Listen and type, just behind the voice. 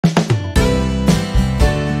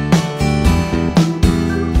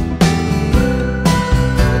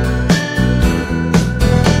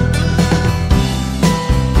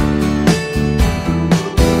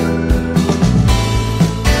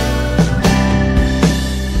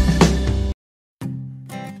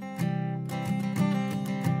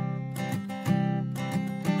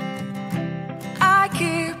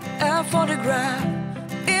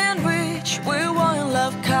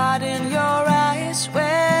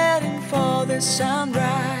the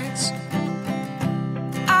sunrise.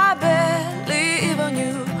 I barely even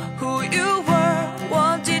knew who you were.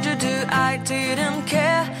 What did you do? I didn't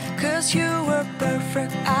care, 'cause you were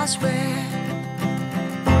perfect, I swear.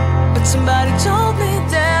 But somebody told me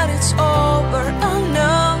that it's over. Oh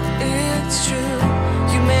no, it's true.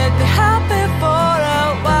 You made me happy for a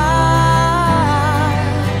while.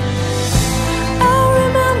 I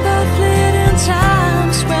remember fleeting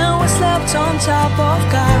times when we slept on top of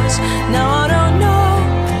cars. Now I don't know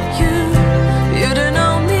you, you don't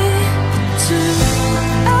know me too.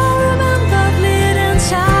 I remember fleeting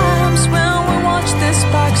times when we watched the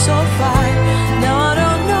sparks of fire. Now I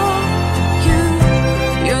don't know you,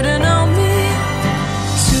 you don't know me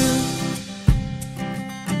too.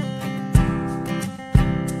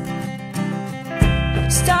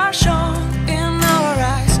 Stars shone in our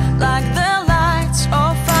eyes like the lights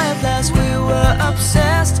of fireflies. We were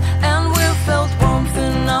obsessed and we felt warmth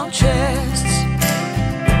in our chests.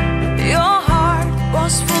 Your heart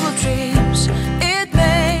was full of dreams. It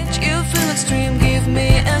made you feel extreme. Give me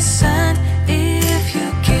a sign if you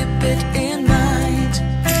keep it in mind.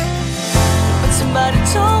 But somebody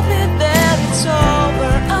told me that it's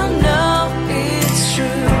over. I know it's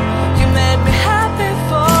true. You made me happy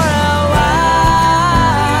for a while.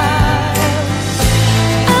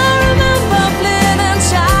 I remember fleeting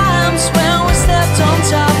times when we slept on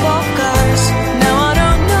top of cars. Now I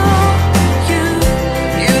don't know you,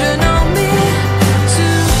 you don't know me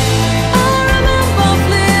too. I remember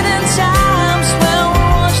fleeting times when we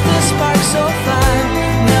watched the sparks of fire.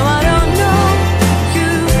 Now I don't know you,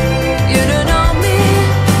 you don't know me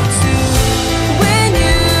too. We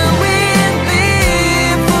knew we'd be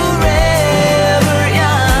forever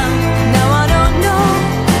young. Now I don't know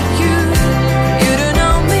you, you don't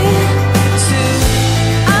know me too.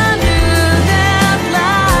 I knew that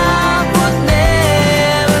love would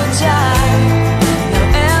never die. Now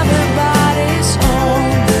everybody's on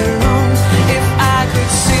their own. If I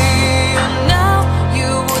could see you now, you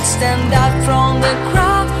would stand out from the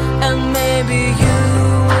crowd, and maybe you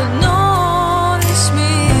would notice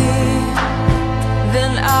me.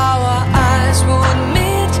 Then our eyes would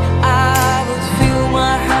meet. I would feel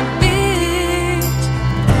my heart beat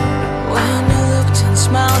when you looked and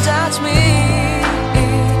smiled at me.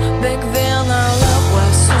 Back then our love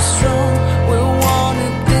was so strong. We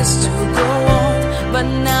wanted this to go on, but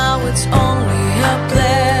now it's only a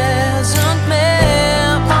pleasant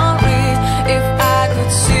memory. If I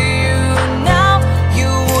could see you now, you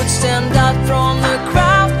would stand out from the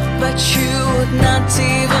crowd, but you would not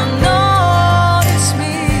even notice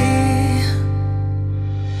me.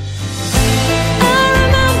 I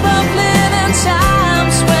remember fleeting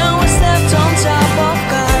times when we slept on top of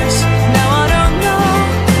cars. Now I don't know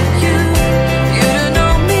you, you don't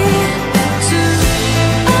know me too.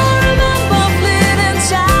 I remember fleeting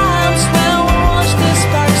times when we watched the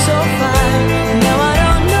sparks of fire. Now I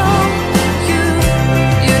don't know you,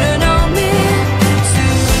 you don't know me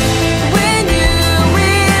too. We knew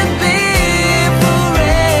we'd be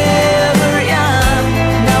forever young.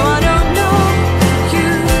 Now I don't know you,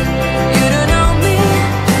 you don't know me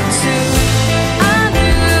too. I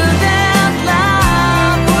knew that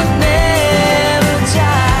love would never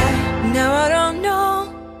die. Now I don't know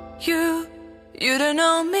you, you don't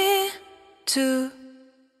know me too.